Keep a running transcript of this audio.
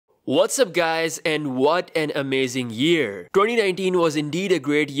What's up guys, and what an amazing year. 2019 was indeed a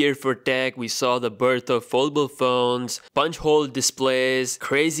great year for tech. We saw the birth of foldable phones, punch hole displays,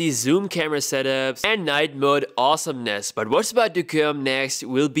 crazy zoom camera setups, and night mode awesomeness. But what's about to come next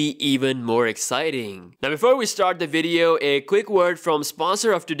will be even more exciting. Now before we start the video, a quick word from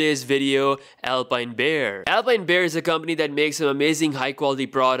sponsor of today's video, Alpine Bear. Alpine Bear is a company that makes some amazing high quality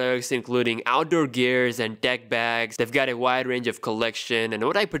products including outdoor gears and tech bags. They've got a wide range of collection, and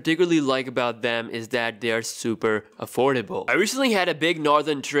what I particularly like about them is that they are super affordable. I recently had a big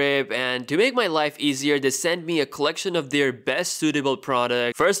northern trip, and to make my life easier, they sent me a collection of their best suitable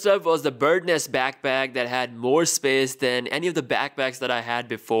products. First up was the Bird Nest backpack that had more space than any of the backpacks that I had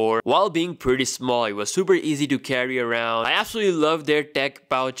before, while being pretty small. It was super easy to carry around. I absolutely love their tech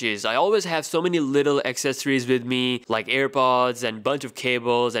pouches. I always have so many little accessories with me, like AirPods and bunch of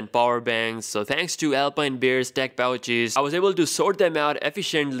cables and power banks. So thanks to Alpine Bear's tech pouches, I was able to sort them out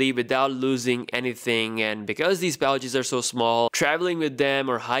efficiently without losing anything. And because these pouches are so small, traveling with them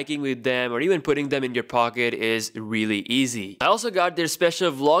or hiking with them or even putting them in your pocket is really easy. I also got their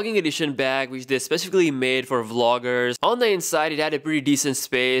special vlogging edition bag, which they specifically made for vloggers. On the inside it had a pretty decent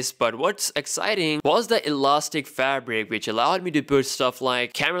space, but what's exciting was the elastic fabric, which allowed me to put stuff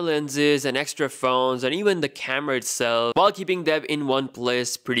like camera lenses and extra phones and even the camera itself while keeping them in one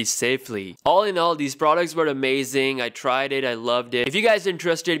place pretty safely. All in all, these products were amazing. I tried it, I loved it. If you guys are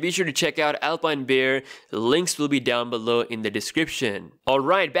interested, be sure to check out Alpine Bear. The links will be down below in the description.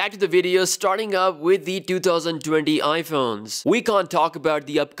 Alright, back to the video, starting up with the 2020 iPhones. We can't talk about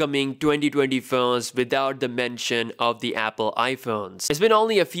the upcoming 2020 phones without the mention of the Apple iPhones. It's been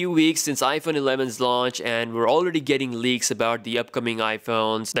only a few weeks since iPhone 11's launch, and we're already getting leaks about the upcoming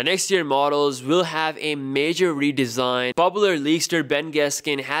iPhones. The next year models will have a major redesign. Popular leakster Ben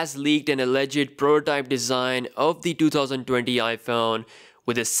Gaskin has leaked an alleged prototype design of the 2020 iPhone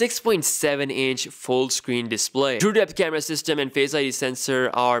with a 6.7-inch full-screen display. True depth camera system and Face ID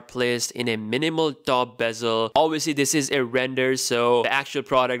sensor are placed in a minimal top bezel. Obviously, this is a render, so the actual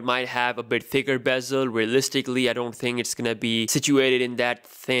product might have a bit thicker bezel. Realistically, I don't think it's gonna be situated in that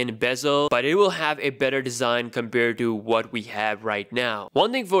thin bezel, but it will have a better design compared to what we have right now.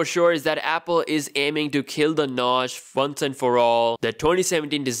 One thing for sure is that Apple is aiming to kill the notch once and for all. The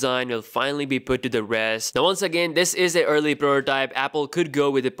 2017 design will finally be put to the rest. Now, once again, this is an early prototype. Apple could go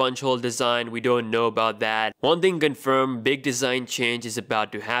with a punch hole design. We don't know about that. One thing confirmed, big design change is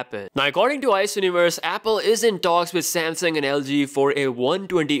about to happen. Now, according to Ice Universe, Apple is in talks with Samsung and LG for a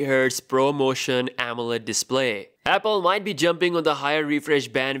 120Hz ProMotion AMOLED display. Apple might be jumping on the higher refresh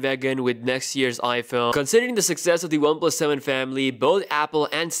bandwagon with next year's iPhone. Considering the success of the OnePlus 7 family, both Apple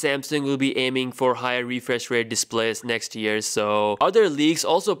and Samsung will be aiming for higher refresh rate displays next year. So other leaks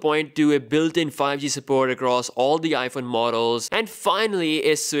also point to a built-in 5G support across all the iPhone models, and finally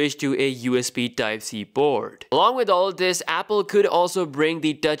a switch to a USB Type-C port. Along with all of this, Apple could also bring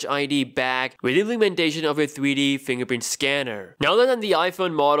the Touch ID back with implementation of a 3D fingerprint scanner. Now, other than the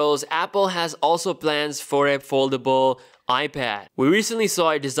iPhone models, Apple has also plans for a foldable iPad. We recently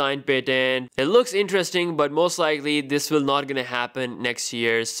saw a design patent. It looks interesting, but most likely this will not gonna happen next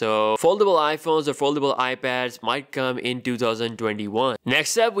year, so foldable iPhones or foldable iPads might come in 2021.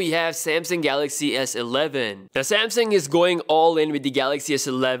 Next up, we have Samsung Galaxy S11. Now, Samsung is going all in with the Galaxy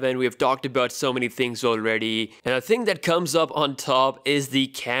S11. We have talked about so many things already, and the thing that comes up on top is the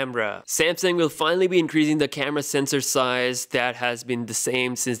camera. Samsung will finally be increasing the camera sensor size. That has been the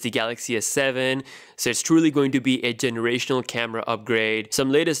same since the Galaxy S7, so it's truly going to be a generational camera upgrade.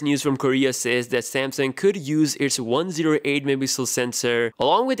 Some latest news from Korea says that Samsung could use its 108 megapixel sensor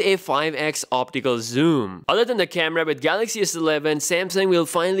along with a 5x optical zoom. Other than the camera, with Galaxy S11, Samsung will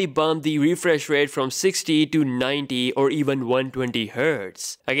finally bump the refresh rate from 60 to 90 or even 120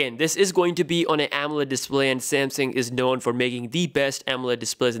 Hz. Again, this is going to be on an AMOLED display, and Samsung is known for making the best AMOLED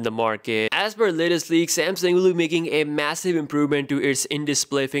displays in the market. As per latest leaks, Samsung will be making a massive improvement to its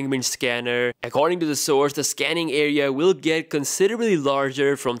in-display fingerprint scanner. According to the source, the scanning area will get considerably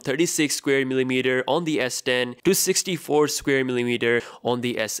larger from 36 square millimeter on the S10 to 64 square millimeter on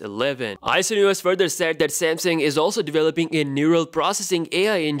the S11. Ice Universe further said that Samsung is also developing a neural processing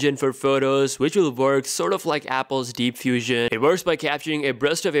AI engine for photos, which will work sort of like Apple's Deep Fusion. It works by capturing a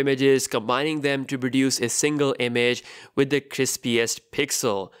burst of images, combining them to produce a single image with the crispiest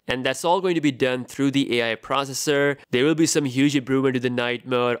pixel. And that's all going to be done through the AI processor. There will be some huge improvement to the night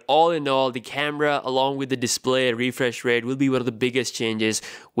mode. All in all, the camera camera along with the display refresh rate will be one of the biggest changes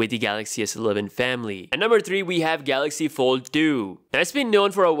with the Galaxy S11 family. At number 3, we have Galaxy Fold 2. Now, it's been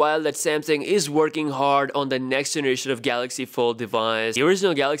known for a while that Samsung is working hard on the next generation of Galaxy Fold device. The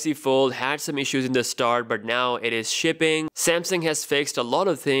original Galaxy Fold had some issues in the start, but now it is shipping. Samsung has fixed a lot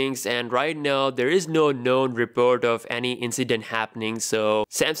of things, and right now there is no known report of any incident happening, so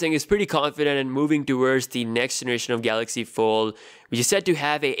Samsung is pretty confident in moving towards the next generation of Galaxy Fold, which is said to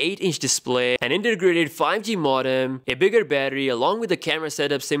have a 8-inch display, an integrated 5G modem, a bigger battery along with a camera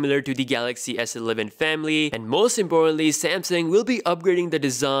setup similar to the Galaxy S11 family, and most importantly, Samsung will be upgrading the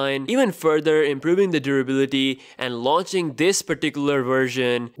design even further, improving the durability and launching this particular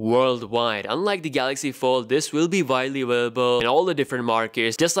version worldwide. Unlike the Galaxy Fold, this will be widely available in all the different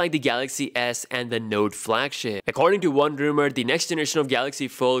markets, just like the Galaxy S and the Note flagship. According to one rumor, the next generation of Galaxy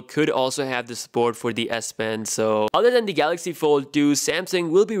Fold could also have the support for the S Pen. So other than the Galaxy Fold 2,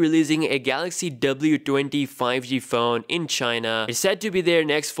 Samsung will be releasing a Galaxy W20 5G phone in China. It's said to be their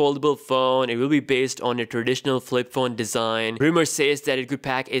next foldable phone. It will be based on a traditional flip phone design. Rumor says that it could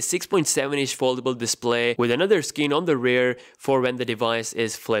pack a 6.7-inch foldable display with another screen on the rear for when the device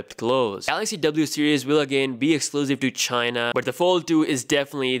is flipped closed. Galaxy W series will again be exclusive to China, but the Fold 2 is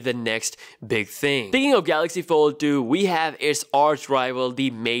definitely the next big thing. Speaking of Galaxy Fold 2, we have its arch rival, the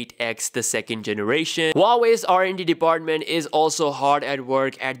Mate X, the second generation. Huawei's R&D department is also hard at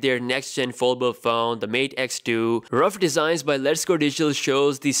work at their next-gen foldable phone, the Mate X2. Rough designs by Let's Go Digital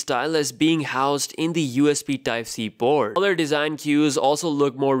shows the stylus being housed in the USB Type-C port. Other design cues also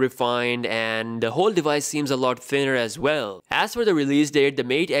look more refined, and the whole device seems a lot thinner as well. As for the release date, the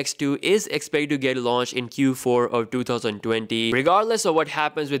Mate X2 is expected to get launched in Q4 of 2020. Regardless of what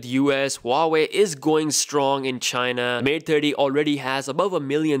happens with US, Huawei is going strong in China. The Mate 30 already has above 1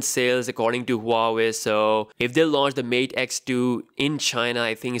 million sales according to Huawei, so if they launch the Mate X2 in China,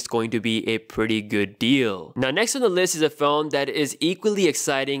 I think it's going to be a pretty good deal. Now, next on the list is a phone that is equally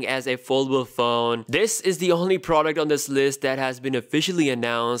exciting as a foldable phone. This is the only product on this list that has been officially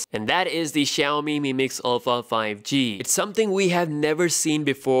announced, and that is the Xiaomi Mi Mix Alpha 5G. It's something we have never seen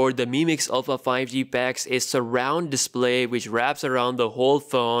before. The Mi Mix Alpha 5G packs a surround display which wraps around the whole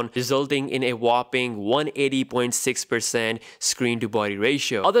phone, resulting in a whopping 180.6% screen to body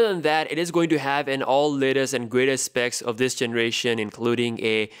ratio. Other than that, it is going to have an all latest and greatest specs of this generation, including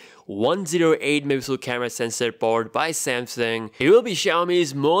a 108 megapixel camera sensor powered by Samsung. It will be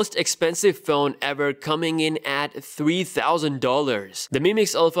Xiaomi's most expensive phone ever, coming in at $3,000. The Mi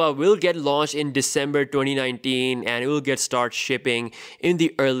Mix Alpha will get launched in December 2019 and it will get start shipping in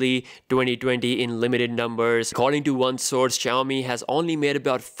the early 2020 in limited numbers. According to one source, Xiaomi has only made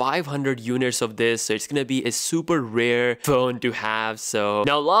about 500 units of this, so it's gonna be a super rare phone to have. So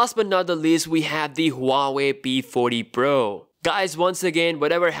now, last but not the least, we have the Huawei P40 Pro. Guys, once again,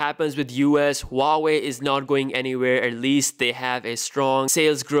 whatever happens with US, Huawei is not going anywhere. At least they have a strong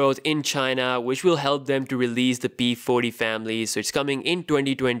sales growth in China, which will help them to release the P40 family. So it's coming in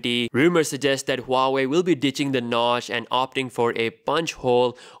 2020. Rumors suggest that Huawei will be ditching the notch and opting for a punch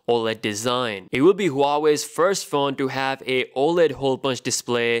hole OLED design. It will be Huawei's first phone to have a OLED hole punch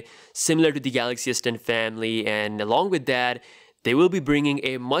display similar to the Galaxy S10 family, and along with that, they will be bringing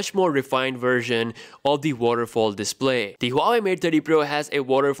a much more refined version of the waterfall display. The Huawei Mate 30 Pro has a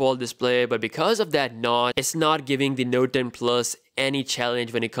waterfall display, but because of that notch, it's not giving the Note 10 Plus any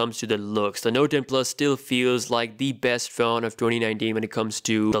challenge when it comes to the looks. The Note 10 Plus still feels like the best phone of 2019 when it comes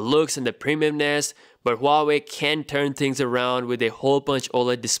to the looks and the premiumness, but Huawei can turn things around with a hole punch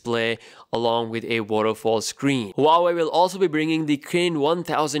OLED display along with a waterfall screen. Huawei will also be bringing the Kirin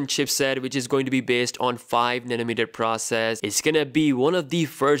 1000 chipset, which is going to be based on 5nm process. It's gonna be one of the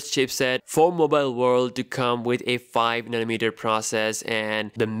first chipset for mobile world to come with a 5nm process,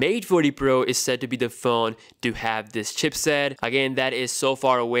 and the Mate 40 Pro is said to be the phone to have this chipset. Again, that is so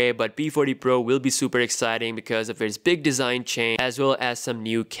far away, but P40 Pro will be super exciting because of its big design change as well as some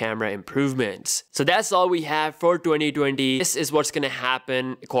new camera improvements. So that's all we have for 2020. This is what's gonna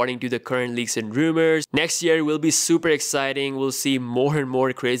happen according to the current leaks and rumors. Next year will be super exciting. We'll see more and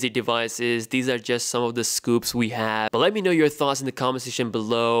more crazy devices. These are just some of the scoops we have. But let me know your thoughts in the comment section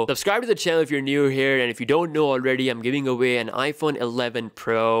below. Subscribe to the channel if you're new here, and if you don't know already, I'm giving away an iPhone 11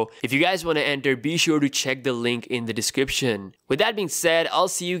 Pro. If you guys want to enter, be sure to check the link in the description. With that being said, I'll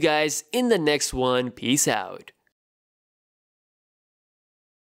see you guys in the next one. Peace out.